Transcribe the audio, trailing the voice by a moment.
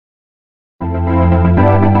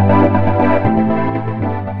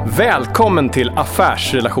Välkommen till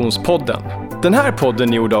Affärsrelationspodden. Den här podden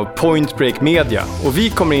är gjord av Point Break Media och vi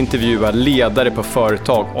kommer intervjua ledare på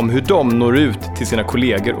företag om hur de når ut till sina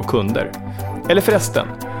kollegor och kunder. Eller förresten,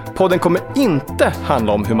 podden kommer inte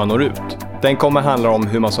handla om hur man når ut. Den kommer handla om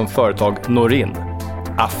hur man som företag når in.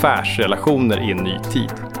 Affärsrelationer i en ny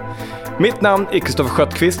tid. Mitt namn är Kristoffer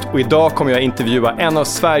Sköttqvist och idag kommer jag intervjua en av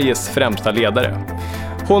Sveriges främsta ledare.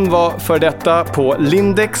 Hon var för detta på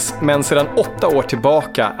Lindex, men sedan 8 år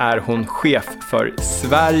tillbaka är hon chef för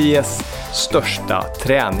Sveriges största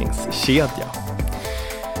träningskedja.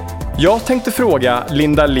 Jag tänkte fråga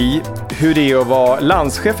Linda Li hur det är att vara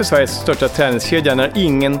landschef för Sveriges största träningskedja när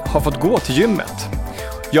ingen har fått gå till gymmet.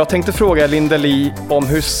 Jag tänkte fråga Linda Li om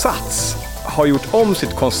hur Sats har gjort om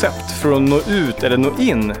sitt koncept för att nå ut eller nå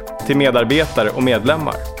in till medarbetare och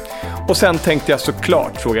medlemmar. Och sen tänkte jag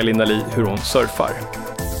såklart fråga Linda Li hur hon surfar.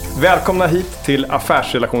 Välkomna hit till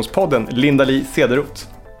Affärsrelationspodden, Linda Li Cederroth.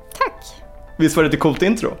 Tack. Visst var det ett coolt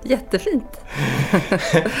intro? Jättefint.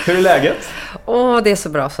 Hur är läget? Det är så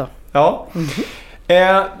bra så. Ja.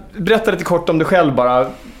 Berätta lite kort om dig själv bara.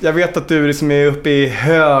 Jag vet att du liksom är uppe i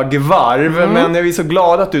högvarv, men jag är så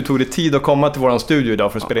glad att du tog dig tid att komma till vår studio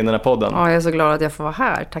idag för att spela in den här podden. Ja, jag är så glad att jag får vara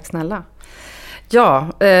här. Tack snälla. Ja,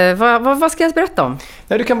 vad ska jag berätta om?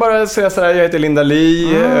 Nej, du kan bara säga så här, jag heter Linda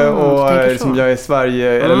Li och liksom jag är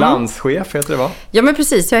Sverige, eller landschef heter det va? Ja men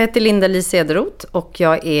precis, jag heter Linda Li Cederroth och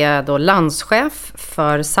jag är då landschef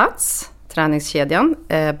för Sats, träningskedjan,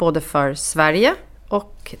 både för Sverige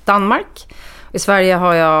och Danmark. I Sverige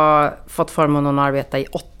har jag fått förmånen att arbeta i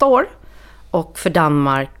 8 år och för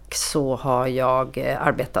Danmark så har jag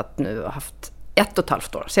arbetat nu och haft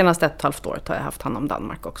 1,5 år. Senaste 1,5 året har jag haft hand om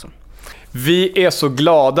Danmark också. Vi är så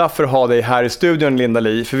glada för att ha dig här i studion, Linda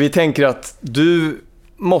Li, för vi tänker att du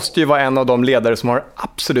måste ju vara en av de ledare som har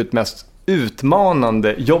absolut mest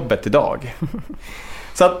utmanande jobbet idag.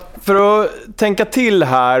 Så att för att tänka till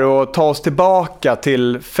här och ta oss tillbaka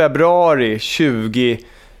till februari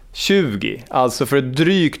 2020, alltså för ett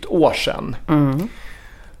drygt år sedan.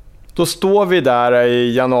 Då står vi där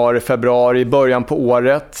i januari, februari, början på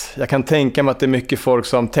året. Jag kan tänka mig att det är mycket folk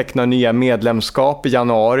som tecknar nya medlemskap i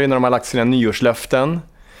januari när de har lagt sina nyårslöften.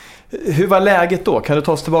 Hur var läget då? Kan du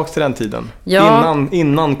ta oss tillbaka till den tiden? Ja.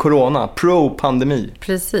 Innan corona, pro-pandemi.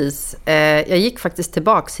 Precis. Jag gick faktiskt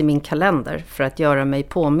tillbaka i min kalender för att göra mig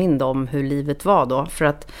påmind om hur livet var då. För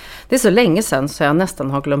att det är så länge sedan så jag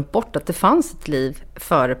nästan har glömt bort att det fanns ett liv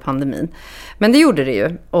före pandemin. Men det gjorde det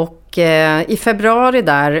ju. Och i februari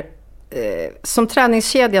där, som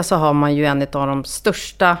träningskedja så har man ju en av de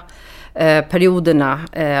största perioderna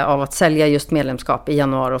av att sälja just medlemskap i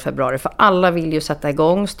januari och februari. För alla vill ju sätta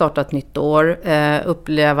igång, starta ett nytt år,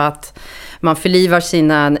 uppleva att man förlivar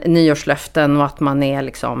sina nyårslöften och att man är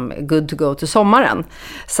liksom good to go till sommaren.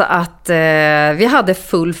 Så att vi hade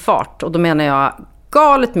full fart och då menar jag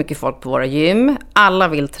galet mycket folk på våra gym. Alla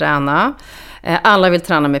vill träna. Alla vill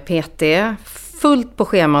träna med PT. Fullt på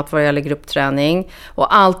schemat vad det gäller gruppträning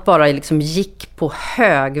och allt bara liksom gick på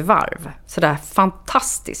högvarv. Så det är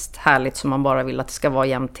fantastiskt härligt som man bara vill att det ska vara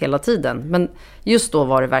jämnt hela tiden. Men just då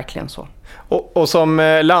var det verkligen så. Och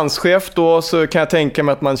som landschef då så kan jag tänka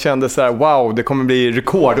mig att man kände så här: wow, det kommer bli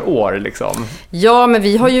rekordår liksom. Ja, men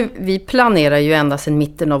vi planerar ju ända sedan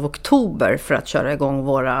mitten av oktober för att köra igång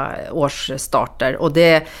våra årsstarter. Och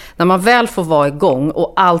det, när man väl får vara igång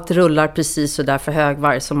och allt rullar precis så där för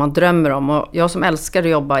högvarv som man drömmer om. Och jag som älskar att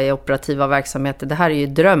jobba i operativa verksamheter, det här är ju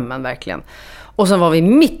drömmen verkligen. Och sen var vi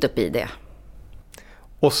mitt uppe i det.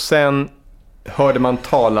 Och sen hörde man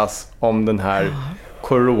talas om den här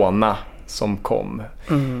corona som kom.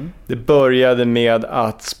 Det började med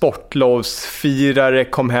att sportlovsfirare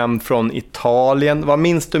kom hem från Italien. Vad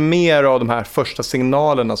minns du mer av de här första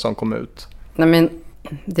signalerna som kom ut? Nej, men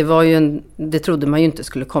det trodde man ju inte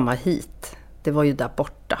skulle komma hit. Det var ju där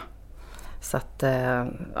borta. Så att,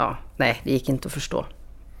 det gick inte att förstå.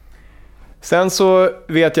 Sen så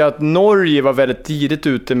vet jag att Norge var väldigt tidigt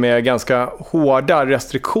ute med ganska hårda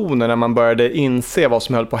restriktioner när man började inse vad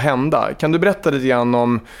som höll på att hända. Kan du berätta lite grann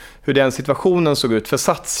om hur den situationen såg ut? För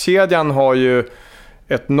Satskedjan har ju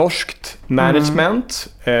ett norskt management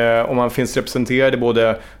och man finns representerad i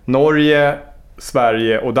både Norge,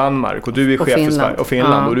 Sverige och Danmark. Och du är chef för Sverige och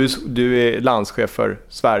Finland och du är landschef för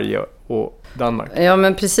Sverige och Danmark. Ja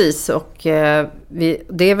men precis och det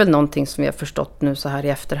är väl någonting som vi har förstått nu så här i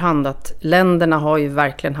efterhand att länderna har ju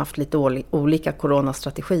verkligen haft lite olika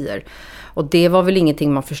coronastrategier och det var väl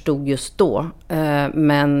ingenting man förstod just då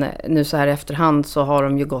men nu så här i efterhand så har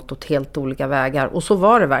de ju gått åt helt olika vägar och så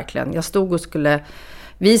var det verkligen. Jag stod och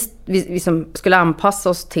vi skulle anpassa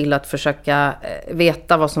oss till att försöka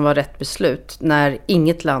veta vad som var rätt beslut när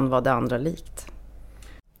inget land var det andra likt.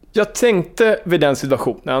 Jag tänkte vid den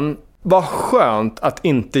situationen, vad skönt att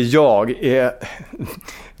inte jag är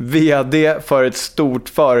vd för ett stort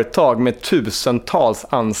företag med tusentals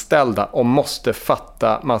anställda och måste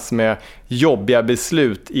fatta massor med jobbiga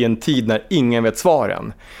beslut i en tid när ingen vet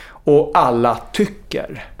svaren. Och alla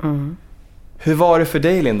tycker. Hur var det för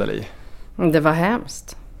dig, Linda-Li? Det var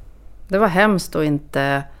hemskt. Det var hemskt att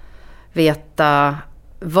inte veta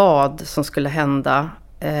vad som skulle hända.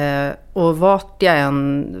 Och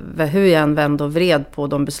hur jag än vände och vred på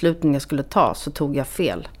de besluten jag skulle ta, så tog jag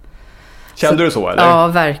fel. Kände du så, eller? Ja,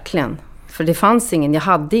 verkligen. För det fanns jag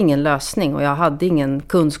hade ingen lösning och jag hade ingen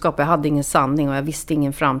kunskap, jag hade ingen sanning och jag visste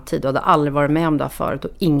ingen framtid och hade aldrig varit med om det här förut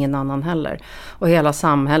och ingen annan heller. Och hela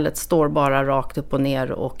samhället står bara rakt upp och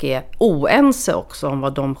ner och är oense också om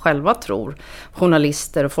vad de själva tror.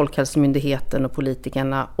 Journalister och Folkhälsomyndigheten och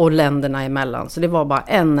politikerna och länderna emellan. Så det var bara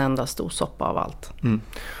en enda stor soppa av allt.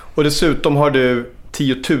 Och dessutom har du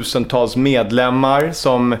tiotusentals medlemmar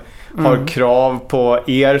som har krav på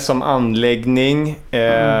er som anläggning.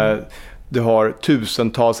 Du har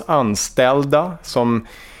tusentals anställda som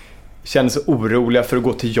känner sig oroliga för att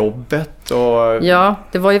gå till jobbet. Ja,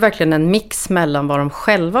 det var ju verkligen en mix mellan vad de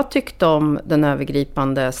själva tyckte om den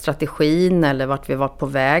övergripande strategin eller vart vi var på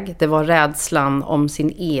väg. Det var rädslan om sin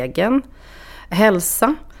egen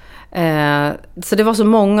hälsa. Så det var så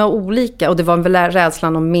många olika, och det var väl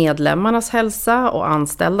rädslan om medlemmarnas hälsa och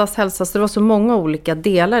anställdas hälsa. Så det var så många olika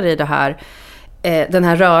delar i det här, den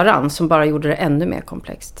här röran som bara gjorde det ännu mer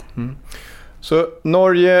komplext. Så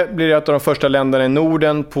Norge blir ett av de första länderna i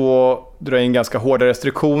Norden på att dra in ganska hårda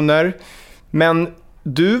restriktioner. Men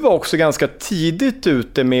du var också ganska tidigt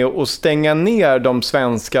ute med att stänga ner de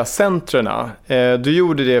svenska centrerna. Du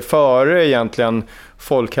gjorde det före egentligen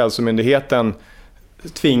Folkhälsomyndigheten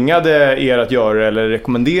tvingade er att göra eller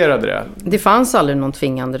rekommenderade det? Det fanns aldrig någon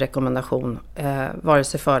tvingande rekommendation, vare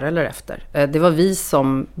sig före eller efter. Det var vi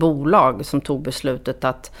som bolag som tog beslutet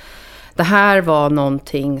att det här var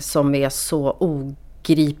någonting som är så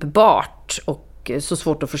ogripbart och så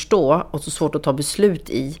svårt att förstå och så svårt att ta beslut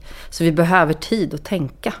i. Så vi behöver tid att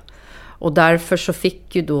tänka. Och därför så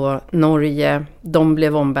fick ju då Norge, de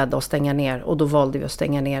blev ombedda att stänga ner och då valde vi att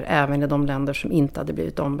stänga ner även i de länder som inte hade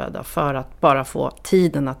blivit ombedda för att bara få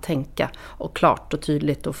tiden att tänka och klart och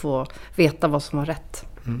tydligt och få veta vad som var rätt.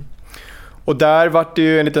 Och där var det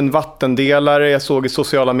ju en liten vattendelare. Jag såg i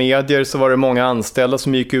sociala medier så var det många anställda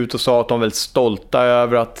som gick ut och sa att de var väldigt stolta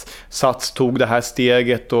över att Sats tog det här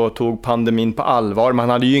steget och tog pandemin på allvar. Man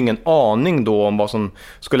hade ju ingen aning då om vad som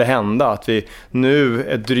skulle hända. Att vi nu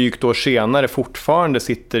ett drygt år senare fortfarande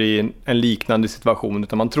sitter i en liknande situation.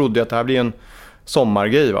 Utan man trodde att det här blir en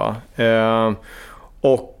sommargrej, va?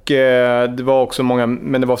 Det var också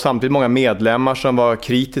men det var samtidigt många medlemmar som var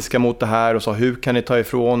kritiska mot det här och sa hur kan ni ta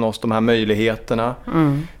ifrån oss de här möjligheterna?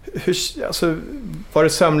 Var det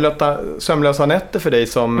sömnlösa nätter för dig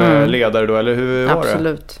som ledare då, eller hur var det?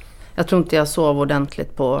 Absolut. Jag tror inte jag sov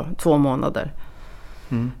ordentligt på 2 månader.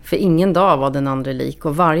 För ingen dag var den andra lik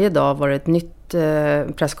och varje dag var det ett nytt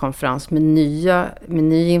presskonferens med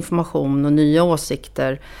ny information och nya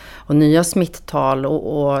åsikter och nya smitttal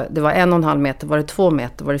och det var 1,5 meter, var det 2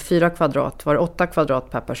 meter, var det 4 kvadrat, var det 8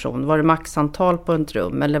 kvadrat per person, var det maxantal på ett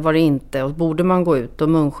rum eller var det inte och borde man gå ut och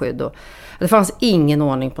munskydd och det fanns ingen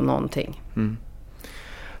ordning på någonting.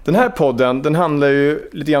 Den här podden, den handlar ju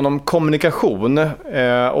lite grann om kommunikation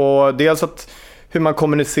och dels hur man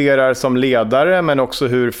kommunicerar som ledare men också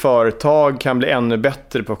hur företag kan bli ännu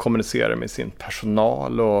bättre på att kommunicera med sin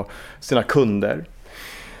personal och sina kunder.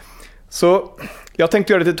 Så jag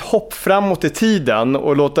tänkte göra ett hopp framåt i tiden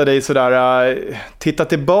och låta dig titta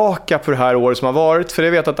tillbaka på det här året som har varit. För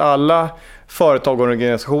jag vet att alla företag och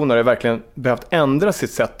organisationer har verkligen behövt ändra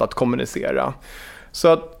sitt sätt att kommunicera. Så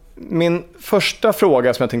att min första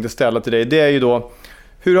fråga som jag tänkte ställa till dig, det är ju då,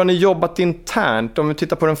 hur har ni jobbat internt? Om vi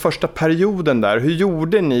tittar på den första perioden där, hur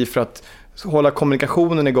gjorde ni för att hålla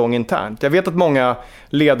kommunikationen igång internt? Jag vet att många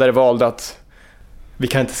ledare valde att vi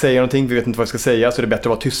kan inte säga någonting, vi vet inte vad vi ska säga så det är bättre att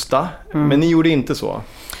vara tysta. Men ni gjorde inte så.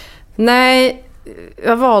 Nej,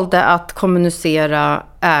 jag valde att kommunicera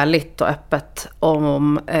ärligt och öppet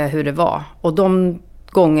om hur det var. Och de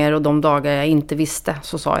gånger och de dagar jag inte visste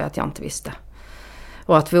så sa jag att jag inte visste.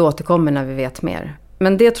 Och att vi återkommer när vi vet mer.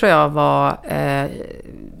 Men det tror jag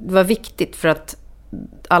var viktigt för att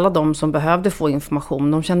alla de som behövde få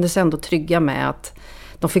information, de kände sig ändå trygga med att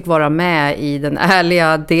de fick vara med i den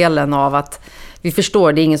ärliga delen av att vi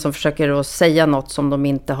förstår, det är ingen som försöker att säga något som de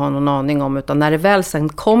inte har någon aning om, utan när det väl sen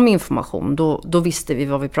kom information då visste vi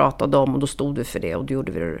vad vi pratade om och då stod vi för det och då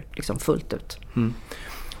gjorde vi det liksom fullt ut.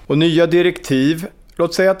 Och nya direktiv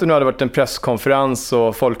Låt säga att det nu hade varit en presskonferens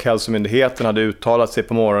och Folkhälsomyndigheten hade uttalat sig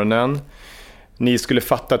på morgonen. Ni skulle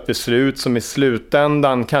fatta ett beslut som i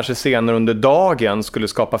slutändan, kanske senare under dagen, skulle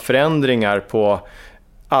skapa förändringar på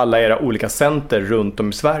alla era olika center runt om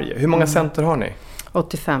i Sverige. Hur många center har ni?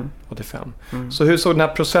 85. Så hur såg den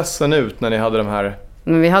här processen ut när ni hade de här?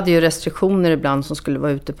 Men vi hade ju restriktioner ibland som skulle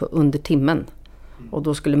vara ute på under timmen. Och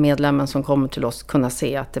då skulle medlemmen som kommer till oss kunna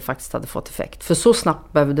se att det faktiskt hade fått effekt. För så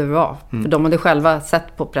snabbt behövde det vara. För de hade själva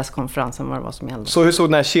sett på presskonferensen vad det var som gällde. Så hur såg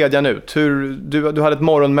den här kedjan ut? Du hade ett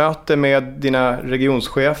morgonmöte med dina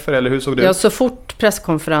regionschefer, eller hur såg det ut? Ja, så fort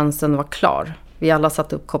presskonferensen var klar, vi alla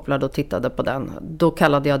satt uppkopplade och tittade på den, då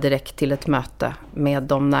kallade jag direkt till ett möte med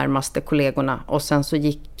de närmaste kollegorna. Och sen så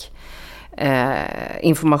gick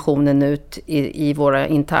informationen ut i våra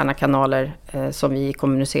interna kanaler som vi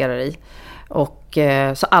kommunicerar i. Och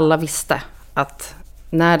så alla visste att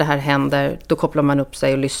när det här händer, då kopplar man upp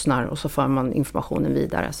sig och lyssnar och så för man informationen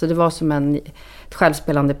vidare. Så det var som ett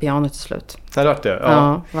självspelande piano till slut. Det var det?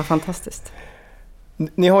 Ja, det var fantastiskt.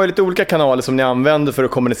 Ni har ju lite olika kanaler som ni använder för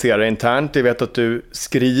att kommunicera internt. Jag vet att du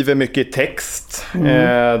skriver mycket i text.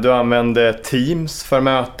 Du använder Teams för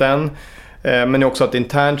möten. Men ni har också ett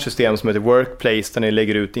internt system som heter Workplace där ni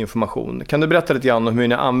lägger ut information. Kan du berätta lite grann om hur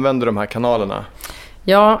ni använder de här kanalerna?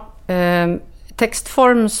 Ja,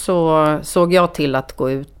 textform så såg jag till att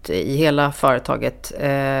gå ut i hela företaget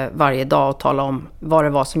varje dag och tala om vad det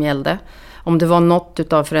var som gällde. Om det var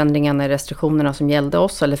något av förändringarna i restriktionerna som gällde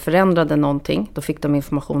oss eller förändrade någonting, då fick de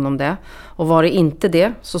information om det. Och var det inte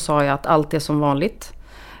det, så sa jag att allt är som vanligt.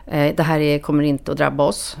 Det här kommer inte att drabba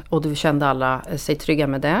oss, och då kände alla sig trygga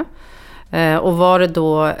med det. Och var det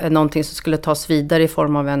då någonting som skulle tas vidare i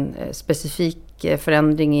form av en specifik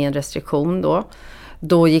förändring i en restriktion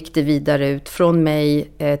då gick det vidare ut från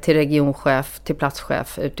mig till regionchef, till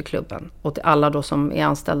platschef ut i klubben. Och till alla då som är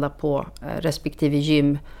anställda på respektive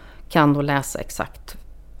gym kan då läsa exakt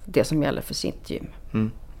det som gäller för sitt gym.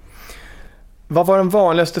 Vad var den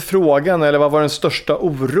vanligaste frågan eller vad var den största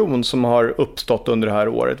oron som har uppstått under det här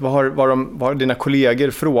året? Vad har dina kollegor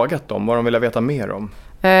frågat om? Vad de vill veta mer om?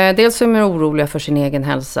 Dels är de oroliga för sin egen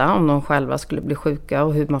hälsa, om de själva skulle bli sjuka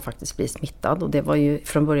och hur man faktiskt blir smittad. Och det var ju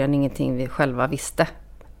från början ingenting vi själva visste.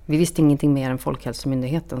 Vi visste ingenting mer än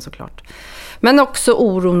Folkhälsomyndigheten såklart. Men också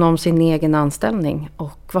oron om sin egen anställning.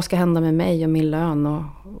 Och vad ska hända med mig och min lön? Och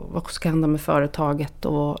vad ska hända med företaget?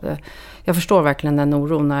 Och jag förstår verkligen den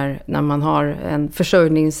oron när man har en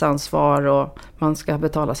försörjningsansvar och man ska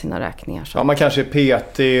betala sina räkningar. Så. Ja, man kanske är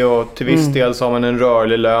PT och till viss del så har man en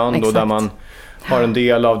rörlig lön då, där man har en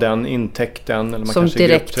del av den intäkten. Eller man som kanske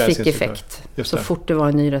direkt fick effekt. Så fort det var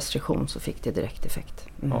en ny restriktion så fick det direkt effekt.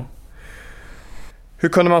 Ja. Hur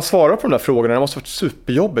kunde man svara på de där frågorna? Det måste ha varit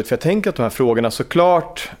superjobbigt, för jag tänker att de här frågorna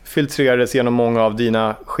såklart filtrerades genom många av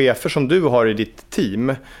dina chefer som du har i ditt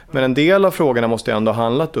team. Men en del av frågorna måste ändå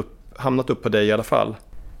ha hamnat upp på dig i alla fall.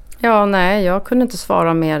 Ja, nej, jag kunde inte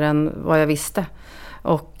svara mer än vad jag visste.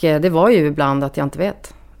 Och det var ju ibland att jag inte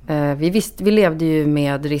vet. Vi levde ju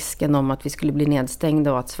med risken om att vi skulle bli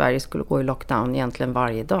nedstängda och att Sverige skulle gå i lockdown egentligen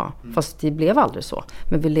varje dag. Fast det blev aldrig så.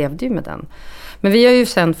 Men vi levde ju med den. Men vi har ju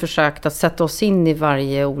sen försökt att sätta oss in i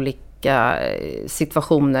varje olika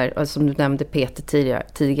situationer. Som du nämnde PT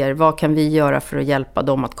tidigare. Vad kan vi göra för att hjälpa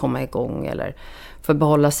dem att komma igång eller för att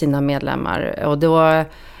behålla sina medlemmar? Och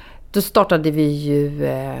då startade vi ju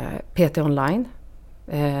PT online.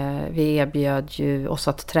 Vi erbjöd ju oss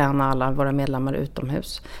att träna alla våra medlemmar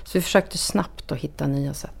utomhus. Så vi försökte snabbt att hitta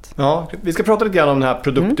nya sätt. Ja, vi ska prata lite grann om den här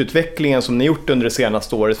produktutvecklingen som ni gjort under det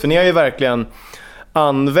senaste året. För ni har ju verkligen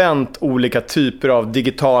använt olika typer av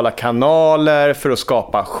digitala kanaler för att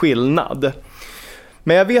skapa skillnad.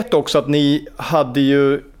 Men jag vet också att ni hade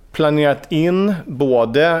ju planerat in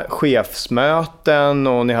både chefsmöten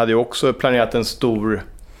och ni hade ju också planerat en stor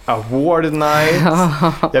award night.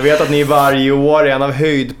 Jag vet att ni varje år, en av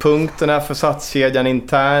höjdpunkterna för satskedjan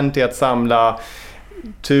internt är att samla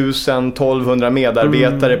 1000-1200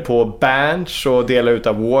 medarbetare på Bench och dela ut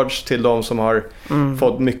awards till de som har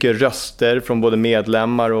fått mycket röster från både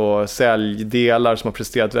medlemmar och säljdelar som har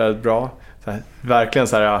presterat väldigt bra. Verkligen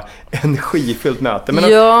så här energifyllt möte.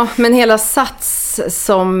 Men hela Sats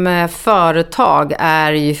som företag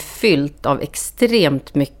är ju fyllt av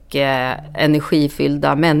extremt mycket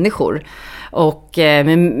energifyllda människor. Och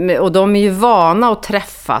de är ju vana att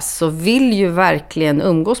träffas och vill ju verkligen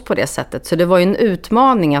umgås på det sättet. Så det var ju en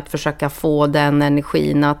utmaning att försöka få den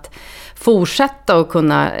energin att fortsätta och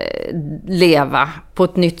kunna leva på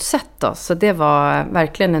ett nytt sätt då. Så det var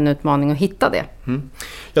verkligen en utmaning att hitta det.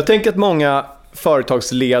 Jag tänker att många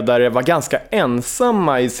företagsledare var ganska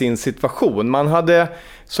ensamma i sin situation. Man hade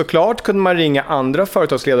Såklart kunde man ringa andra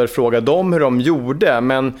företagsledare och fråga dem hur de gjorde,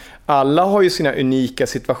 men alla har ju sina unika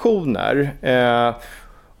situationer.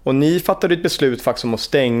 Och ni fattade ett beslut faktiskt om att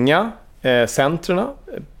stänga centrerna.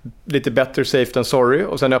 Lite better safe than sorry.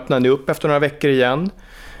 Och sen öppnade ni upp efter några veckor igen.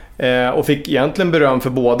 Och fick egentligen beröm för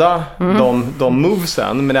båda de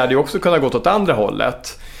movesen. Men det hade ju också kunnat gå åt andra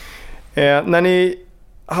hållet. När ni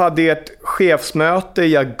hade ett chefsmöte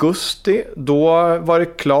i augusti, då var det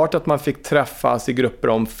klart att man fick träffas i grupper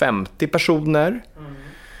om 50 personer.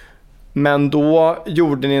 Men då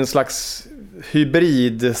gjorde ni en slags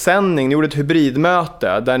hybridsändning. Ni gjorde ett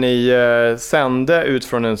hybridmöte där ni sände ut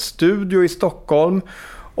från en studio i Stockholm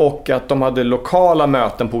och att de hade lokala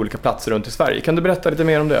möten på olika platser runt i Sverige. Kan du berätta lite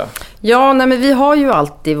mer om det? Ja, men vi har ju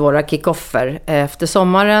alltid våra kickoffer efter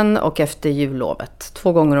sommaren och efter jullovet.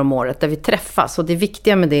 2 gånger om året där vi träffas. Och det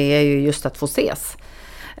viktiga med det är ju just att få ses.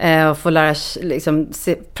 Och få lära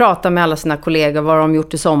prata med alla sina kollegor, vad de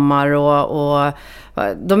gjort i sommar. Och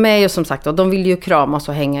de är ju som sagt, och de vill ju kramas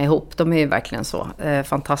och hänga ihop. De är ju verkligen så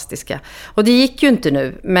fantastiska. Och det gick ju inte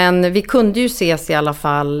nu, men vi kunde ju ses i alla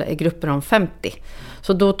fall i grupper om 50.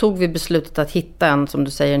 Så då tog vi beslutet att hitta en, som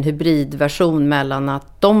du säger, en hybridversion mellan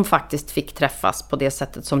att de faktiskt fick träffas på det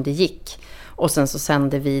sättet som det gick. Och sen så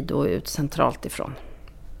sände vi då ut centralt ifrån.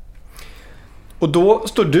 Och då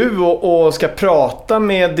står du och ska prata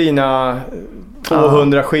med dina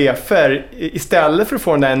 200 chefer istället för att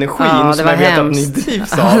få den där energin som jag vet att ni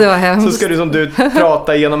drivs av. Det var hemskt. Så ska du som du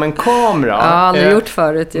prata genom en kamera. Ja, aldrig gjort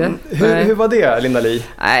förut ju. Hur var det, Linda Li?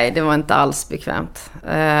 Nej, det var inte alls bekvämt.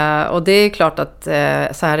 Och det är klart att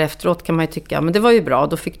så här efteråt kan man ju tycka, men det var ju bra,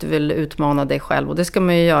 då fick du väl utmana dig själv. Och det ska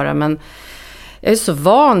man ju göra, men jag är så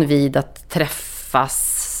van vid att träffas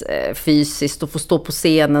fysiskt och få stå på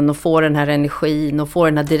scenen och få den här energin och få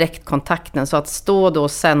den här direktkontakten. Så att stå då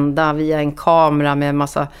och sända via en kamera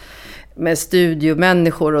med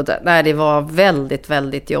studiomänniskor och det var väldigt,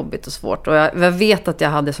 väldigt jobbigt och svårt. Och jag vet att jag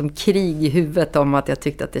hade som krig i huvudet om att jag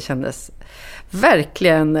tyckte att det kändes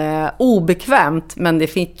verkligen obekvämt, men det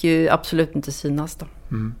fick ju absolut inte synas då.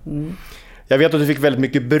 Jag vet att du fick väldigt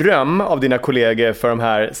mycket beröm av dina kollegor för de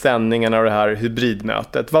här sändningarna och det här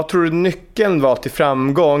hybridmötet. Vad tror du nyckeln var till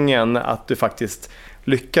framgången, att du faktiskt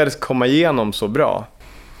lyckades komma igenom så bra?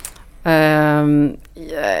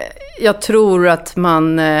 Jag tror att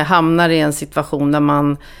man hamnar i en situation där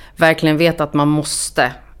man verkligen vet att man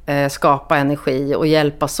måste skapa energi och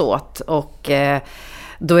hjälpas åt. Och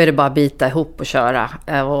då är det bara att bita ihop och köra.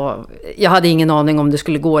 Och jag hade ingen aning om det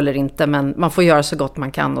skulle gå eller inte, men man får göra så gott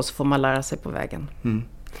man kan och så får man lära sig på vägen.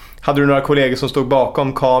 Hade du några kollegor som stod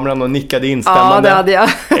bakom kameran och nickade instämmande? Ja, det hade jag.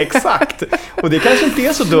 Exakt. Och det kanske inte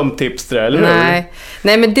är så dumt tips där, eller hur?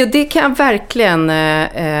 Nej, men det kan jag verkligen,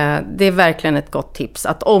 det är verkligen ett gott tips.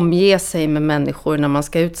 Att omge sig med människor när man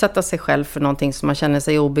ska utsätta sig själv för någonting som man känner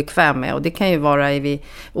sig obekväm med. Och det kan ju vara vid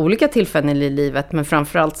olika tillfällen i livet, men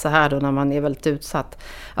framförallt så här då när man är väldigt utsatt.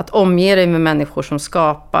 Att omge dig med människor som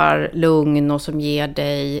skapar lugn och som ger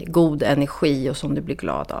dig god energi och som du blir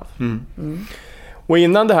glad av. Och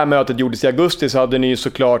innan det här mötet gjordes i augusti så hade ni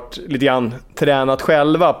såklart lite grann tränat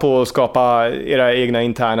själva på att skapa era egna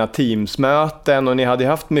interna teamsmöten, och ni hade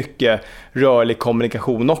haft mycket rörlig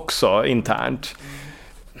kommunikation också internt.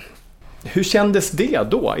 Hur kändes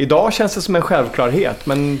det då? Idag känns det som en självklarhet,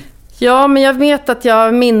 men... Ja, men jag vet att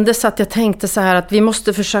jag mindes att jag tänkte så här att vi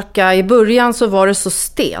måste försöka, i början så var det så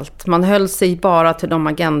stelt. Man höll sig bara till de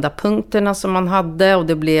agendapunkterna som man hade, och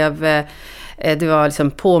det var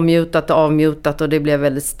liksom påmutat och avmutat och det blev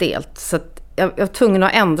väldigt stelt. Så att jag var tvungen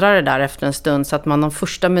att ändra det där efter en stund, så att man de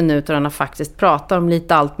första minuterna faktiskt pratar om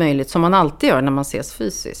lite allt möjligt som man alltid gör när man ses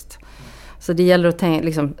fysiskt. Så det gäller att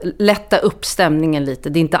lätta upp stämningen lite.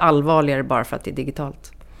 Det är inte allvarligare bara för att det är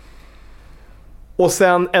digitalt. Och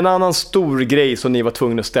sen en annan stor grej som ni var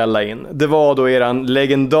tvungna att ställa in. Det var då eran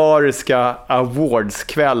legendariska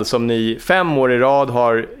awardskväll som ni 5 år i rad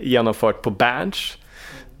har genomfört på Berns.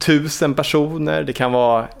 1000 personer, det kan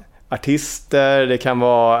vara artister, det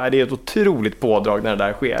är ett otroligt pådrag när det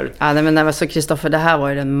där sker. Ja, men det var så, Kristoffer, det här var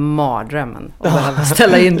ju den mardrömmen att behöva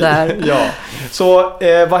ställa in det här. Ja, så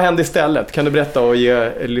vad hände istället? Kan du berätta och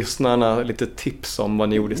ge lyssnarna lite tips om vad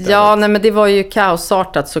ni gjorde istället? Ja, men det var ju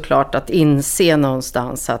kaosartat såklart att inse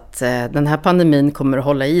någonstans att den här pandemin kommer att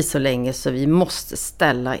hålla i så länge, så vi måste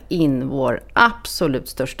ställa in vår absolut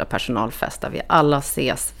största personalfest där vi alla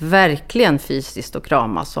ses verkligen fysiskt och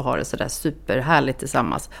kramas och har det sådär superhärligt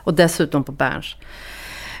tillsammans. Och dessutom på Berns.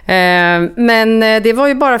 Men det var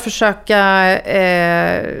ju bara att försöka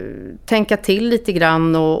tänka till lite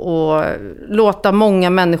grann och låta många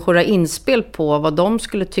människor ha inspel på vad de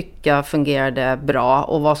skulle tycka fungerade bra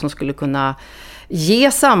och vad som skulle kunna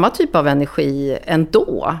ge samma typ av energi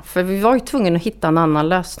ändå. För vi var ju tvungna att hitta en annan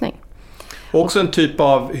lösning. Och också en typ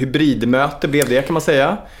av hybridmöte blev det, kan man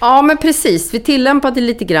säga? Ja, men precis. Vi tillämpade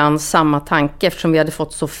lite grann samma tanke eftersom vi hade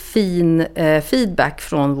fått så fin feedback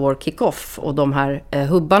från vår kick-off och de här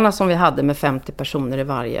hubbarna som vi hade med 50 personer i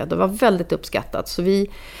varje. Det var väldigt uppskattat. Så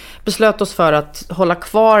vi beslöt oss för att hålla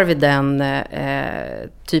kvar vid den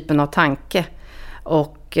typen av tanke.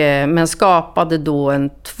 Men skapade då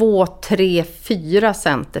 2, 3, 4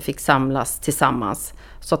 center fick samlas tillsammans.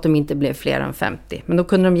 Så att de inte blev fler än 50. Men då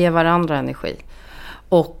kunde de ge varandra energi.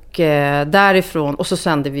 Och därifrån, och så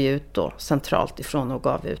sände vi ut då centralt ifrån och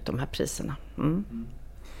gav ut de här priserna.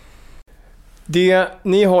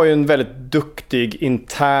 Ni har ju en väldigt duktig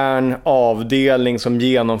intern avdelning som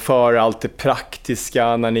genomför allt det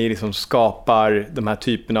praktiska när ni liksom skapar de här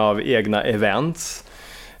typerna av egna events.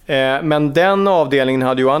 Men den avdelningen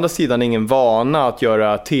hade ju å andra sidan ingen vana att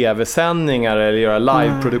göra tv-sändningar eller göra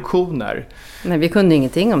liveproduktioner. Nej, vi kunde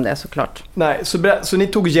ingenting om det såklart. Nej, så ni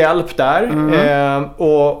tog hjälp där.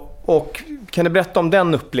 Och kan du berätta om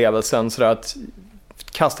den upplevelsen så att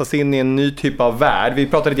kastas in i en ny typ av värld? Vi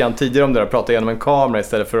pratade lite grann tidigare om det, att prata genom en kamera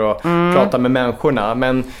istället för att prata med människorna.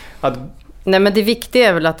 Men det viktiga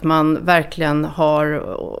är väl att man verkligen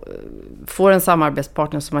får en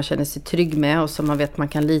samarbetspartner som man känner sig trygg med och som man vet man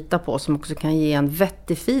kan lita på, som också kan ge en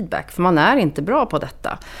vettig feedback. För man är inte bra på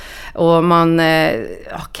detta. Och man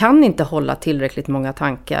kan inte hålla tillräckligt många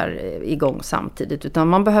tankar igång samtidigt. Utan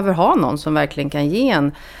man behöver ha någon som verkligen kan ge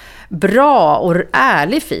en bra och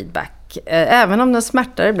ärlig feedback. Även om den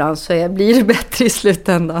smärtar ibland så blir det bättre i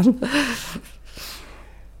slutändan.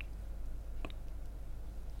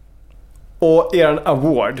 Och er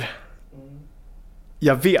award.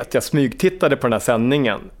 Jag smygtittade på den här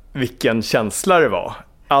sändningen. Vilken känsla det var.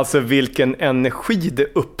 Alltså vilken energi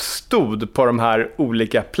det uppstod på de här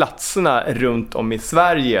olika platserna runt om i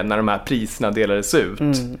Sverige när de här priserna delades ut.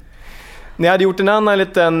 Ni hade gjort en annan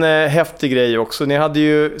liten häftig grej också. Ni hade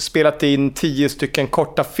ju spelat in 10 stycken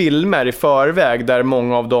korta filmer i förväg där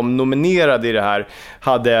många av de nominerade i det här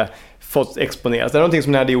hade fått exponeras. Det är någonting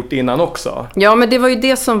som ni hade gjort innan också. Ja, men det var ju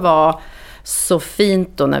det som var så fint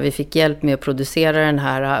då när vi fick hjälp med att producera den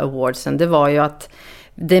här awardsen. Det var ju att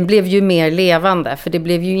den blev ju mer levande, för det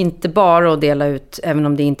blev ju inte bara att dela ut, även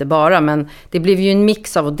om det inte bara, men det blev ju en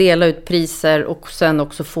mix av att dela ut priser och sen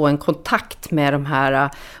också få en kontakt med de här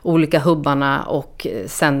olika hubbarna och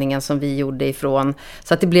sändningen som vi gjorde ifrån.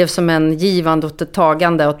 Så att det blev som en givande och ett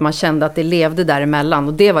tagande och att man kände att det levde däremellan.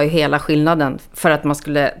 Och det var ju hela skillnaden för att man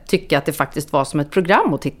skulle tycka att det faktiskt var som ett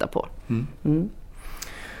program att titta på.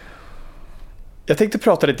 Jag tänkte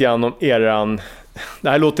prata lite grann om det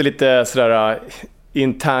här låter lite sådär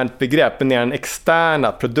internt begrepp, men er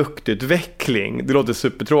externa produktutveckling. Det låter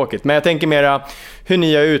supertråkigt, men jag tänker mera hur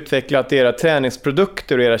ni har utvecklat era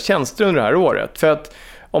träningsprodukter och era tjänster under det här året. För att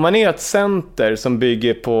om man är ett center som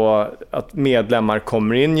bygger på att medlemmar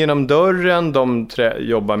kommer in genom dörren, de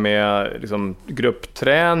jobbar med liksom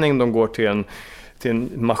gruppträning, de går till en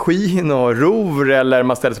maskin och ror, eller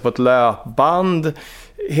man ställer sig på ett löpband.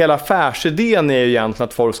 Hela affärsidén är ju egentligen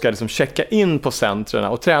att folk ska liksom checka in på centren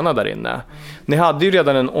och träna där inne. Ni hade ju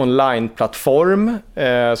redan en online-plattform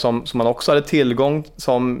som man också hade tillgång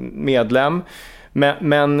som medlem.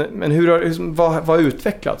 Men vad har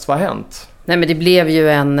utvecklats? Vad har hänt? Nej, men det blev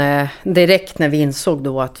ju direkt när vi insåg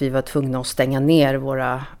då att vi var tvungna att stänga ner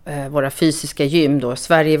våra fysiska gym då.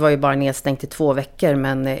 Sverige var ju bara nedstängt i 2 veckor,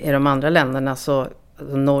 men i de andra länderna så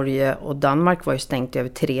Norge och Danmark var ju stängt över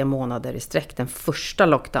 3 månader i sträck, den första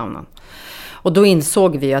lockdownen. Och då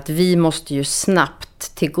insåg vi att vi måste ju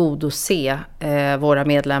snabbt tillgodose våra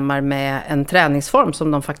medlemmar med en träningsform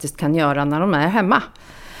som de faktiskt kan göra när de är hemma.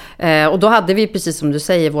 Och då hade vi, precis som du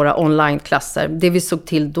säger, våra online-klasser. Det vi såg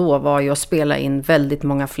till då var ju att spela in väldigt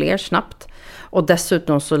många fler snabbt. Och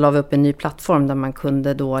dessutom så la vi upp en ny plattform där man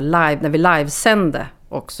kunde då när vi livesände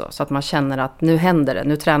också. Så att man känner att nu händer det,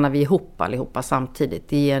 nu tränar vi ihop allihopa samtidigt.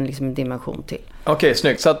 Det ger en dimension till. Okej,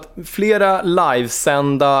 snyggt. Så att flera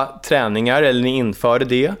livesända träningar, eller ni införde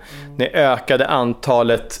det. Ni ökade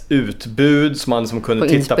antalet utbud som man liksom kunde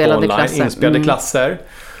titta på online, inspelade klasser.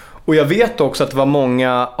 Och jag vet också att det var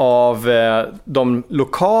många av de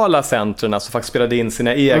lokala centrerna som faktiskt spelade in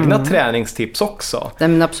sina egna träningstips också. Nej,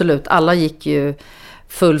 men absolut, alla gick ju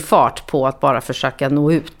full fart på att bara försöka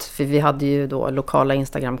nå ut. För vi hade ju då lokala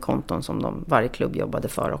Instagram-konton som varje klubb jobbade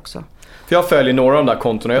för också. För jag följer några av de där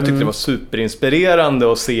kontona och jag tyckte det var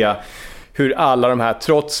superinspirerande att se hur alla de här,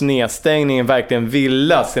 trots nedstängningen, verkligen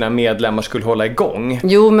ville att sina medlemmar skulle hålla igång.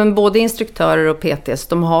 Jo, men både instruktörer och PTs,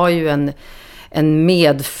 de har ju en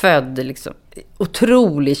medfödd liksom,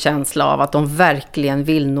 otrolig känsla av att de verkligen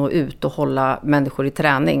vill nå ut och hålla människor i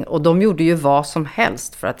träning. Och de gjorde ju vad som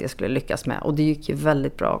helst för att det skulle lyckas med. Och det gick ju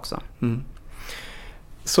väldigt bra också. Mm.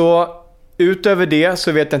 Så utöver det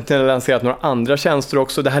så vet jag inte om jag lanserat några andra tjänster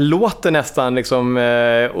också. Det här låter nästan liksom,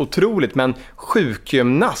 otroligt, men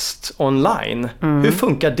sjukgymnast online, hur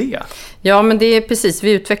funkar det? Ja, men det är precis.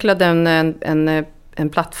 Vi utvecklade en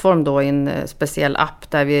plattform då i en speciell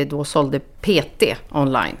app där vi då sålde PT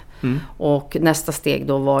online. Och nästa steg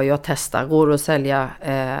då var ju att testa, går det att sälja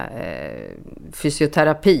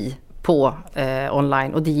fysioterapi på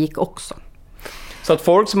online, och det gick också. Så att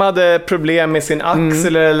folk som hade problem med sin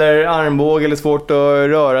axel eller armbåge eller svårt att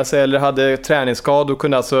röra sig eller hade träningsskador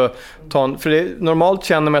kunde alltså för normalt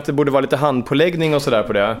känner man att det borde vara lite handpåläggning och sådär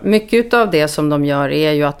på det. Mycket av det som de gör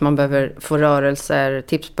är ju att man behöver få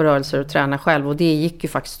tips på rörelser och träna själv, och det gick ju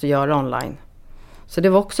faktiskt att göra online. Så det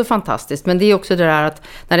var också fantastiskt. Men det är också det där att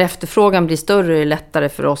när efterfrågan blir större är det lättare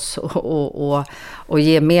för oss att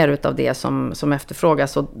ge mer utav det som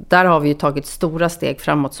efterfrågas. Och där har vi ju tagit stora steg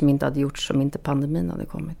framåt som inte hade gjorts om inte pandemin hade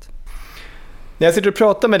kommit. När jag sitter och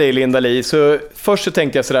pratar med dig, Linda-Li, så först så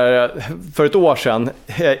tänkte jag sådär för ett år sedan,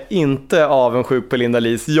 inte avundsjuk på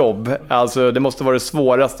Linda-Lis jobb. Alltså det måste vara det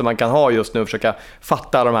svåraste man kan ha just nu, att försöka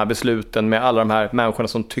fatta alla de här besluten med alla de här människorna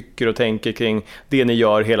som tycker och tänker kring det ni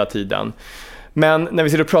gör hela tiden. Men när vi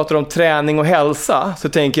sitter och pratar om träning och hälsa så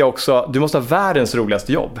tänker jag också, du måste ha världens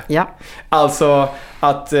roligaste jobb. Ja. Alltså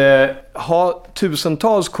att ha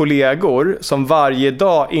tusentals kollegor som varje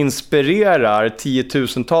dag inspirerar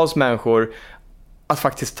tiotusentals människor att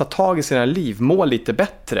faktiskt ta tag i sina liv, må lite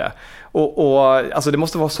bättre. Och alltså det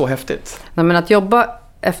måste vara så häftigt. Nej, men att jobba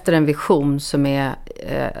efter en vision som är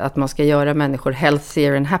att man ska göra människor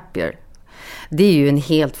healthier and happier. Det är ju en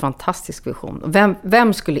helt fantastisk vision.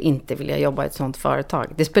 Vem skulle inte vilja jobba i ett sånt företag?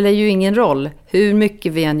 Det spelar ju ingen roll. Hur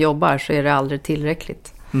mycket vi än jobbar så är det aldrig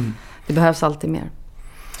tillräckligt. Det behövs alltid mer.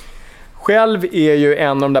 Själv är ju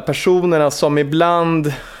en av de där personerna som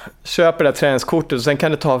ibland köper det här träningskortet och sen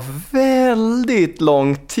kan det ta väldigt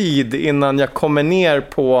lång tid innan jag kommer ner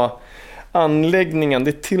på anläggningen.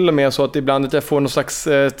 Det är till och med så att ibland att jag får någon slags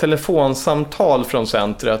telefonsamtal från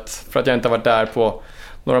centret för att jag inte har varit där på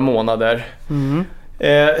några månader.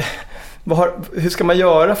 Hur ska man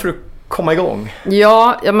göra för att komma igång?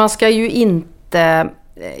 Ja, man ska ju inte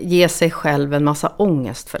ge sig själv en massa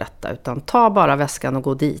ångest för detta, utan ta bara väskan och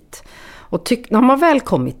gå dit. Och när man väl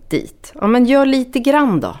kommit dit, ja, men gör lite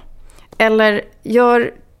grann då. Eller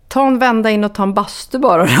ta en vända in och ta en bastu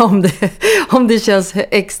bara om det känns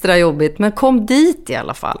extra jobbigt. Men kom dit i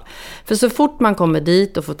alla fall. För så fort man kommer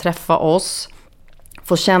dit och får träffa oss,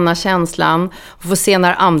 få känna känslan och få se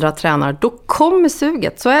när andra tränar, då kommer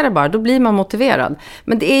suget. Så är det bara, då blir man motiverad.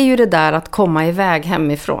 Men det är ju det där att komma iväg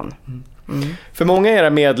hemifrån. För många av era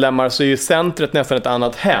medlemmar så är ju centret nästan ett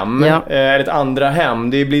annat hem, ett andra hem.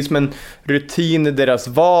 Det blir som en rutin i deras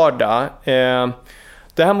vardag.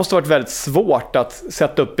 Det här måste ha varit väldigt svårt att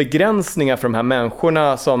sätta upp begränsningar för de här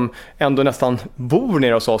människorna som ändå nästan bor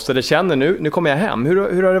nere hos oss eller känner nu kommer jag hem.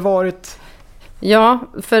 Hur har det varit? Ja,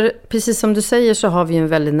 för precis som du säger så har vi en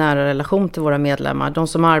väldigt nära relation till våra medlemmar. De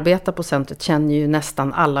som arbetar på centret känner ju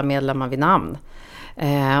nästan alla medlemmar vid namn.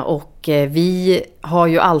 Och vi har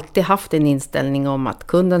ju alltid haft en inställning om att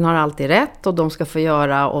kunden har alltid rätt och de ska få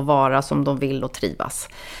göra och vara som de vill och trivas.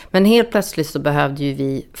 Men helt plötsligt så behövde ju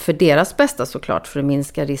vi, för deras bästa såklart, för att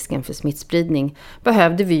minska risken för smittspridning,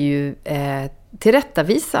 behövde vi ju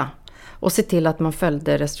tillrättavisa och se till att man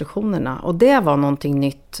följde restriktionerna. Och det var någonting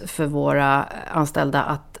nytt för våra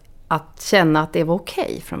anställda att känna att det var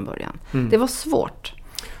okej från början. Det var svårt.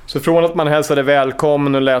 Så från att man hälsade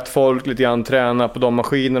välkommen och lät folk lite grann träna på de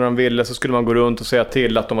maskiner de ville, så skulle man gå runt och säga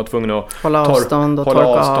till att de var tvungna att hålla avstånd och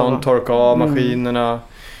torka av maskinerna.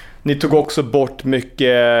 Ni tog också bort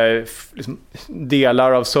mycket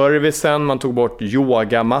delar av servicen. Man tog bort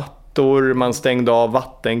yogamattor, man stängde av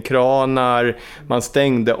vattenkranar, man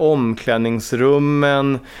stängde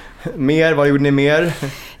omklädningsrummen. Vad gjorde ni mer?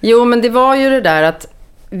 Jo, men det var ju det där att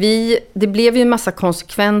det blev ju en massa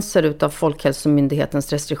konsekvenser utav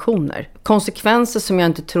Folkhälsomyndighetens restriktioner. Konsekvenser som jag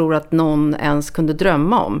inte tror att någon ens kunde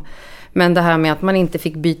drömma om. Men det här med att man inte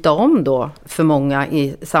fick byta om då för många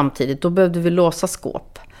samtidigt, då behövde vi låsa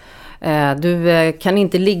skåp. Du kan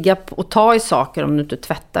inte ligga och ta i saker om du inte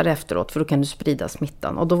tvättar efteråt, för då kan du sprida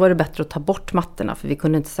smittan. Och då var det bättre att ta bort mattorna, för vi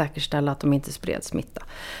kunde inte säkerställa att de inte spred smitta.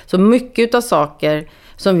 Så mycket av saker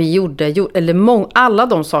som vi gjorde, eller alla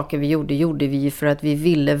de saker vi gjorde vi för att vi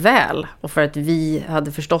ville väl. Och för att vi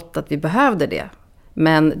hade förstått att vi behövde det.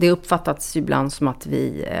 Men det uppfattats ibland som att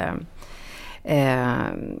vi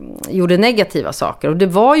gjorde negativa saker. Och det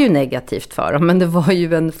var ju negativt för dem, men det var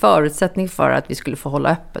ju en förutsättning för att vi skulle få hålla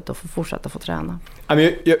öppet och få fortsätta få träna.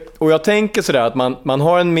 Och jag tänker sådär att man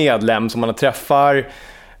har en medlem som man träffar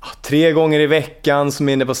 3 gånger i veckan som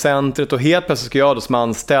är inne på centret, och helt plötsligt ska jag då som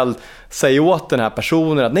anställd säga åt den här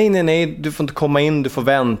personen att nej, du får inte komma in, du får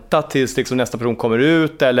vänta tills liksom nästa person kommer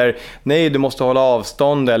ut, eller nej, du måste hålla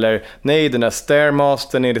avstånd, eller nej, den där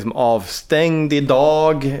stairmastern är liksom avstängd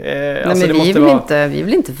idag. Nej, men vi är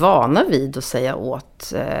väl inte vana vid att säga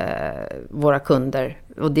åt våra kunder,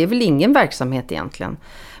 och det är väl ingen verksamhet egentligen.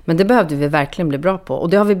 Men det behövde vi verkligen bli bra på. Och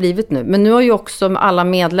det har vi blivit nu. Men nu har ju också alla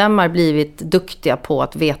medlemmar blivit duktiga på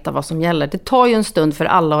att veta vad som gäller. Det tar ju en stund för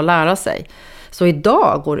alla att lära sig. Så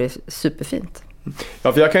idag går det superfint.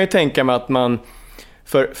 Ja, för jag kan ju tänka mig att man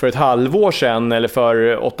för ett halvår sedan eller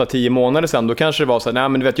för 8-10 månader sedan, då kanske det var så här, nej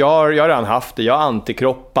men du vet, jag har redan haft det, jag har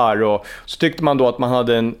antikroppar, och så tyckte man då att man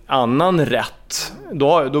hade en annan rätt.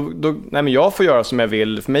 Då nej men jag får göra som jag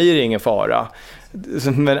vill, för mig är det ingen fara.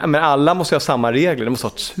 Men alla måste ha samma regler, det måste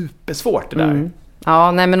vara supersvårt det där.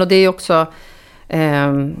 Ja, nej men och det är ju också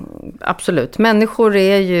absolut. Människor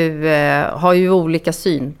är ju, har ju olika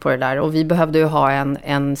syn på det där, och vi behövde ju ha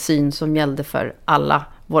en syn som gällde för alla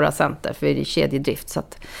våra center, för det är kedjedrift. Så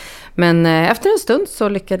att, men efter en stund så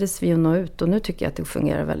lyckades vi nå ut, och nu tycker jag att det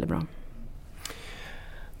fungerar väldigt bra.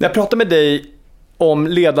 När jag pratar med dig om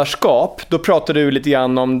ledarskap, då pratar du lite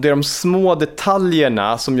grann om de små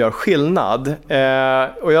detaljerna som gör skillnad.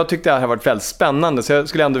 Och jag tyckte det här har varit väldigt spännande, så jag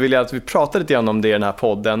skulle ändå vilja att vi pratar lite grann om det i den här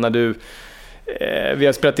podden. När vi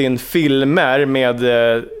har spelat in filmer med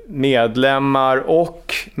medlemmar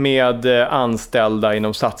och med anställda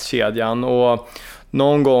inom satskedjan, och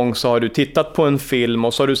någon gång så har du tittat på en film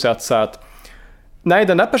och så har du sett så att nej,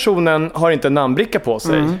 den där personen har inte en namnbricka på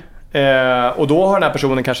sig. Och då har den här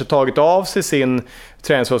personen kanske tagit av sig sin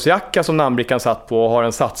träningsjacka som namnbrickan satt på och har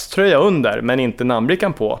en satströja under, men inte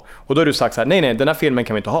namnbrickan på. Och då har du sagt så här, nej, den här filmen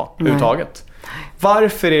kan vi inte ha överhuvudtaget.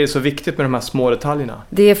 Varför är det så viktigt med de här små detaljerna?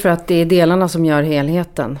 Det är för att det är delarna som gör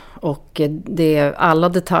helheten. Och alla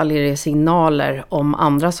detaljer är signaler om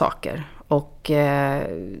andra saker. Och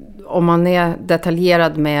om man är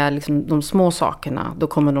detaljerad med liksom de små sakerna, då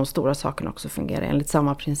kommer de stora sakerna också fungera enligt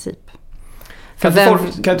samma princip. Kan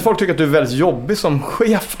inte folk tycka att du är väldigt jobbig som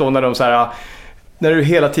chef då, när de så här, när du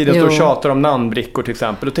hela tiden står och tjatar om namnbrickor till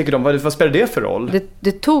exempel? Då tänker de, vad spelar det för roll?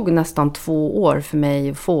 Det tog nästan 2 år för mig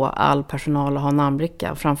att få all personal att ha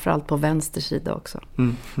namnbricka. Framförallt på vänster sida också.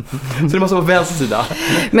 Så det måste vara vänster sida?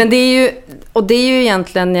 Men det är ju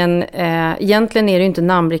egentligen egentligen är det ju inte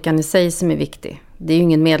namnbrickan i sig som är viktig. Det är ju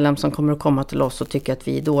ingen medlem som kommer att komma till oss och tycka att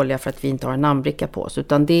vi är dåliga för att vi inte har en namnbricka på oss.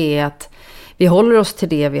 Utan det är att vi håller oss till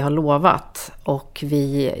det vi har lovat, och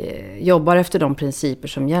vi jobbar efter de principer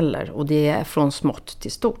som gäller, och det är från smått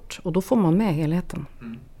till stort, och då får man med helheten.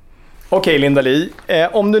 Okej, Linda-Li,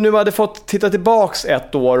 om du nu hade fått titta tillbaks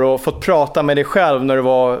 1 år och fått prata med dig själv när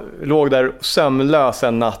du låg där sömnlös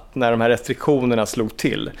en natt när de här restriktionerna slog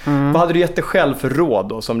till, vad hade du gett dig själv för råd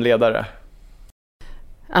då som ledare?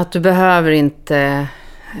 Att du behöver inte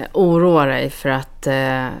oroa dig, för att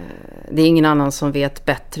det är ingen annan som vet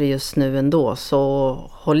bättre just nu ändå, så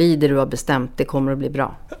håll i det du har bestämt, det kommer att bli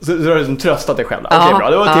bra. Så du har liksom tröstat dig själv? Okej, bra,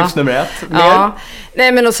 det var tips nummer 1. Ja.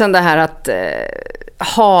 Nej, men och sen det här att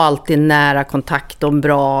ha alltid nära kontakt och en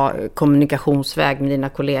bra kommunikationsväg med dina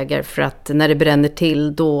kollegor, för att när det bränner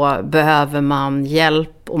till, då behöver man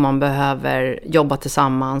hjälp och man behöver jobba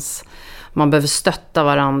tillsammans. Man behöver stötta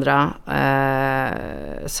varandra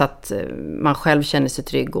så att man själv känner sig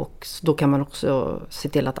trygg, och då kan man också se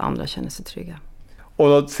till att andra känner sig trygga. Och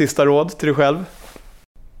något sista råd till dig själv?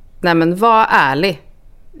 Nej, men var ärlig.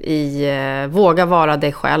 Våga vara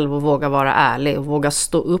dig själv och våga vara ärlig och våga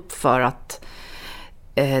stå upp för att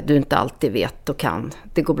du inte alltid vet och kan.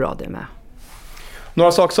 Det går bra det med.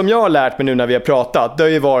 Några saker som jag har lärt mig nu när vi har pratat, det har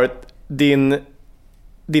ju varit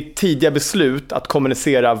ditt tidiga beslut att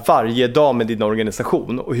kommunicera varje dag med din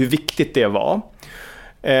organisation och hur viktigt det var.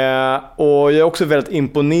 Och jag är också väldigt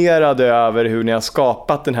imponerad över hur ni har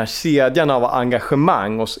skapat den här kedjan av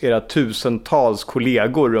engagemang hos era tusentals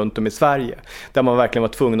kollegor runt om i Sverige, där man verkligen var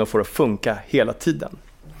tvungen att få det att funka hela tiden.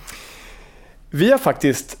 Vi har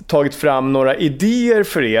faktiskt tagit fram några idéer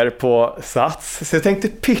för er på Sats, så jag tänkte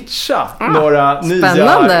pitcha några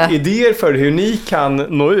nya idéer för hur ni kan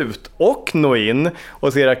nå ut och nå in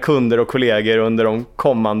hos era kunder och kollegor under de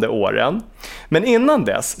kommande åren. Men innan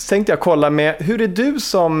dess tänkte jag kolla med, hur är du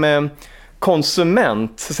som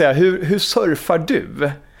konsument, så att säga, hur surfar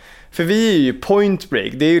du? För vi är ju Point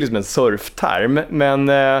Break, det är ju liksom en surfterm, men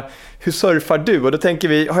hur surfar du? Och då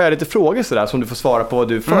tänker har jag lite frågor sådär som du får svara på vad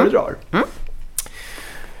du föredrar.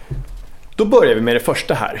 Då börjar vi med det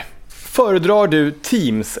första här. Föredrar du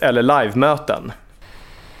Teams eller live-möten?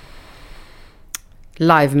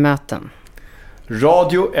 Live-möten.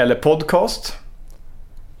 Radio eller podcast?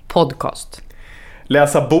 Podcast.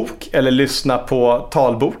 Läsa bok eller lyssna på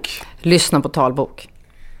talbok? Lyssna på talbok.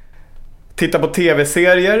 Titta på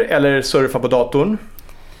tv-serier eller surfa på datorn?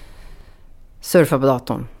 Surfa på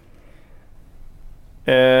datorn.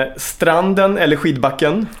 Stranden eller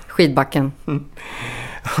skidbacken? Skidbacken.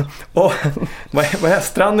 Och, vad är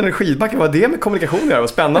stranden eller skidbacken? Vad är det med kommunikation att göra? Vad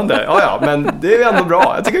spännande. Ja, men det är ändå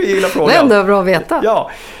bra. Jag tycker vi gillar frågan. Det är ändå bra att veta.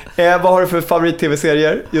 Ja. Vad har du för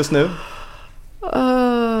favorit-tv-serier just nu?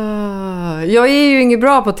 Jag är ju inget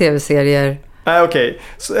bra på tv-serier. Nej, okej.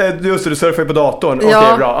 Just det, du surfar ju på datorn.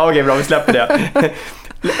 Ja. Okej, bra. Vi släpper det.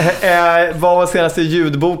 Vad var senaste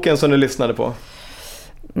ljudboken som du lyssnade på?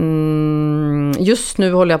 Just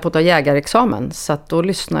nu håller jag på att ta jägarexamen, så att då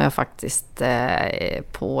lyssnar jag faktiskt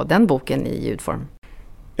på den boken i ljudform.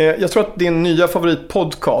 Jag tror att din nya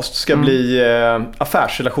favoritpodcast ska bli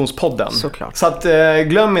Affärsrelationspodden. Såklart. Så att,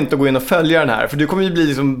 glöm inte att gå in och följa den här, för du kommer ju bli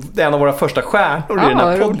liksom en av våra första stjärnor i den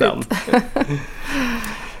här podden.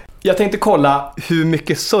 Jag tänkte kolla hur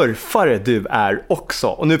mycket surfare du är också.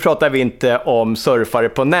 Och nu pratar vi inte om surfare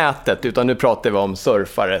på nätet, utan nu pratar vi om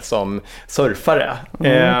surfare som surfare.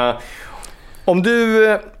 Om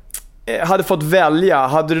du hade fått välja,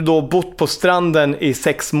 hade du då bott på stranden i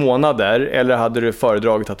 6 månader eller hade du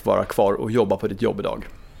föredragit att vara kvar och jobba på ditt jobb idag?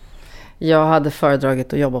 Jag hade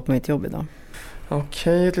föredragit att jobba på mitt jobb idag.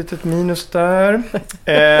 Okej, ett litet minus där.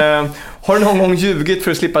 Har du någon gång ljugit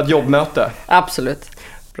för att slippa ett jobbmöte? Absolut.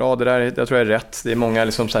 Bra, det där jag tror jag är rätt. Det är många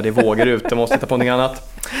liksom så här, det vågar ut, de måste hitta på någonting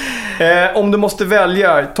annat. Om du måste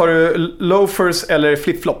välja, tar du loafers eller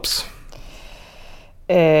flipflops?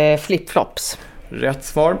 Flipflops. Rätt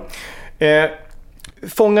svar.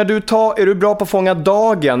 Är du bra på att fånga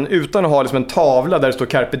dagen utan att ha liksom en tavla där det står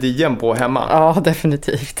carpe diem på hemma? Ja,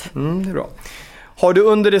 definitivt. Det är bra. Har du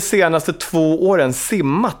under de senaste 2 åren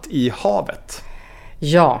simmat i havet?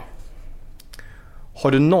 Ja.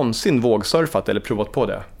 Har du någonsin vågsurfat eller provat på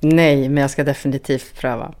det? Nej, men jag ska definitivt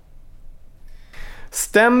pröva.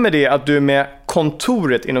 Stämmer det att du med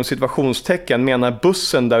kontoret inom situationstecken menar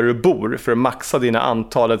bussen där du bor för att maxa dina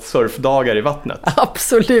antalet surfdagar i vattnet?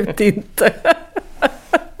 Absolut inte.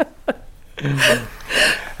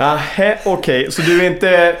 Okej, så du är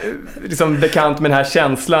inte liksom bekant med den här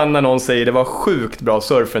känslan när någon säger det var sjukt bra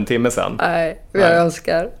surf för en timme sedan? Nej, jag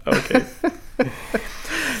önskar. Okej.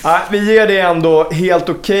 Vi ger det ändå helt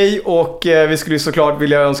okej och vi skulle såklart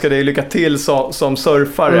vilja önska dig lycka till som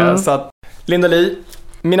surfare. Så att, Linda Li,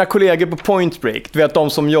 mina kollegor på Point Break, du vet de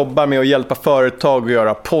som jobbar med att hjälpa företag att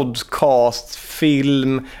göra podcast,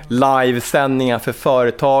 film, livesändningar för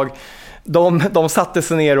företag. De satte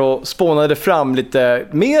sig ner och spånade fram lite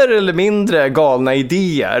mer eller mindre galna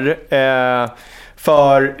idéer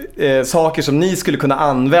för saker som ni skulle kunna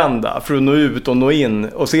använda för att nå ut och nå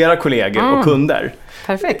in hos era kollegor och kunder.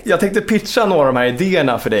 Perfekt. Jag tänkte pitcha några av de här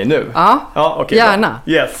idéerna för dig nu. Ja, okay, gärna.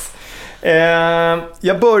 Bra. Yes.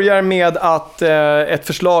 Jag börjar med att ett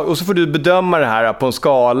förslag, och så får du bedöma det här på en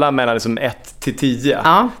skala mellan liksom 1 till 10.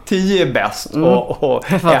 10 är bäst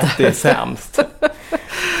och 1 är sämst.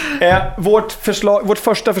 Vårt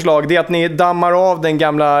första förslag, det är att ni dammar av den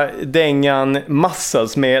gamla dängan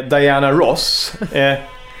Muscles med Diana Ross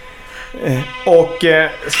och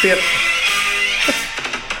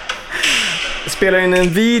spelar in en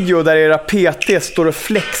video där era PT står och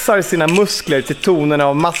flexar sina muskler till tonerna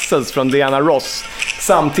av Muscles från Diana Ross,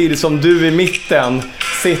 samtidigt som du i mitten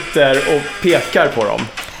sitter och pekar på dem.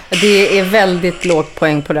 Det är väldigt lågt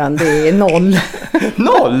poäng på den. Det är 0.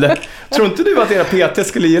 0? Tror inte du att era PT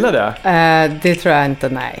skulle gilla det? Det tror jag inte,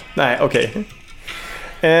 nej. Nej,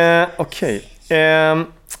 okej.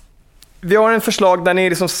 Vi har en förslag där ni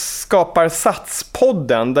liksom skapar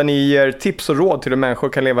Satspodden, där ni ger tips och råd till hur människor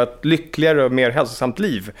kan leva ett lyckligare och mer hälsosamt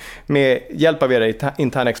liv med hjälp av era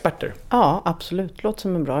interna experter. Ja, absolut. Låter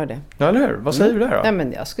som en bra idé. Ja, eller hur? Vad säger du där då? Nej,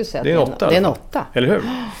 men jag skulle säga det är att det är en 8. Eller hur?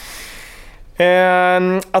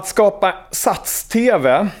 Att skapa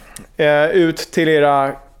Sats-TV ut till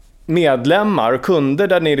era medlemmar och kunder,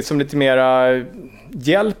 där ni liksom lite mera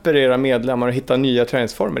hjälper era medlemmar att hitta nya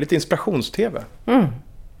träningsformer. Lite inspirations-TV.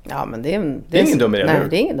 Ja, men det är ingen dum idé. Nej,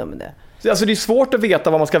 det är ingen dum idé. Alltså det är svårt att veta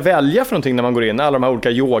vad man ska välja för någonting när man går in. Alla de här olika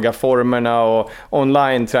yogaformerna och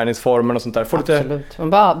online-träningsformerna och sånt där. Absolut. De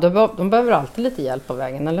behöver alltid lite hjälp på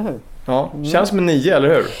vägen, eller hur? Ja, känns som en 9, eller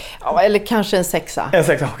hur? Ja, eller kanske en 6. En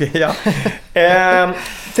 6, okej, ja.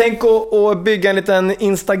 Tänk att bygga en liten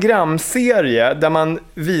Instagram-serie där man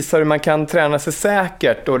visar hur man kan träna sig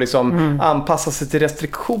säkert och liksom anpassa sig till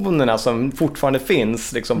restriktionerna som fortfarande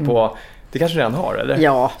finns liksom Det kanske redan har, eller?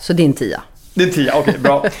 Ja, så det är en 10. Det är en 10, okej,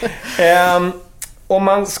 bra. Om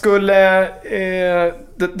man skulle...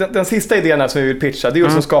 den sista idén här som vi vill pitcha, det är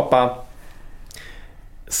ju att skapa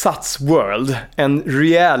Sats World, en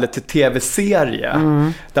reality-tv-serie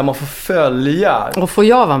där man får följa... Och får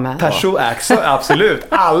jag vara med då? Absolut,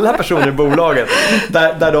 alla personer i bolaget.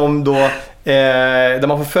 Där de då... där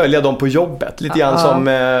man får följa dem på jobbet. Lite grann som,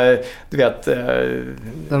 du vet...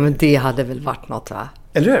 Ja, men det hade väl varit något, va?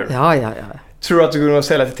 Eller hur? Ja. Tror du att du går att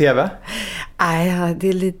sälja till tv? Nej, det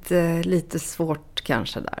är lite svårt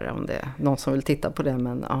kanske där om det är någon som vill titta på det,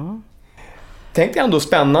 men ja. Tänk dig ändå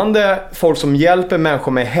spännande folk som hjälper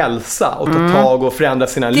människor med hälsa och ta tag och förändra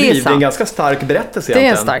sina liv. Det är en ganska stark berättelse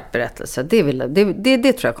egentligen. Det är en stark berättelse.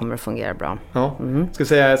 Det tror jag kommer att fungera bra. Ja. Ska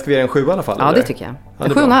vi ge en 7 i alla fall? Ja, eller? det tycker jag.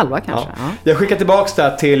 En 7,5 kanske. Ja. Jag skickar tillbaka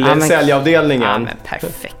det till säljavdelningen. Ja, men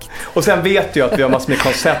perfekt. Och sen vet jag att vi har massor med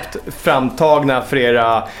koncept framtagna för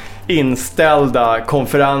era inställda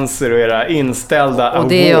konferenser och era inställda awards. Och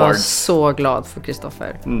det är jag så glad för,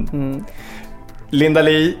 Kristoffer. Linda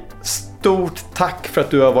Li, stort tack för att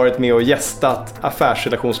du har varit med och gästat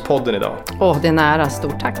Affärsrelationspodden idag. Det är nära.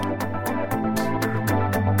 Stort tack.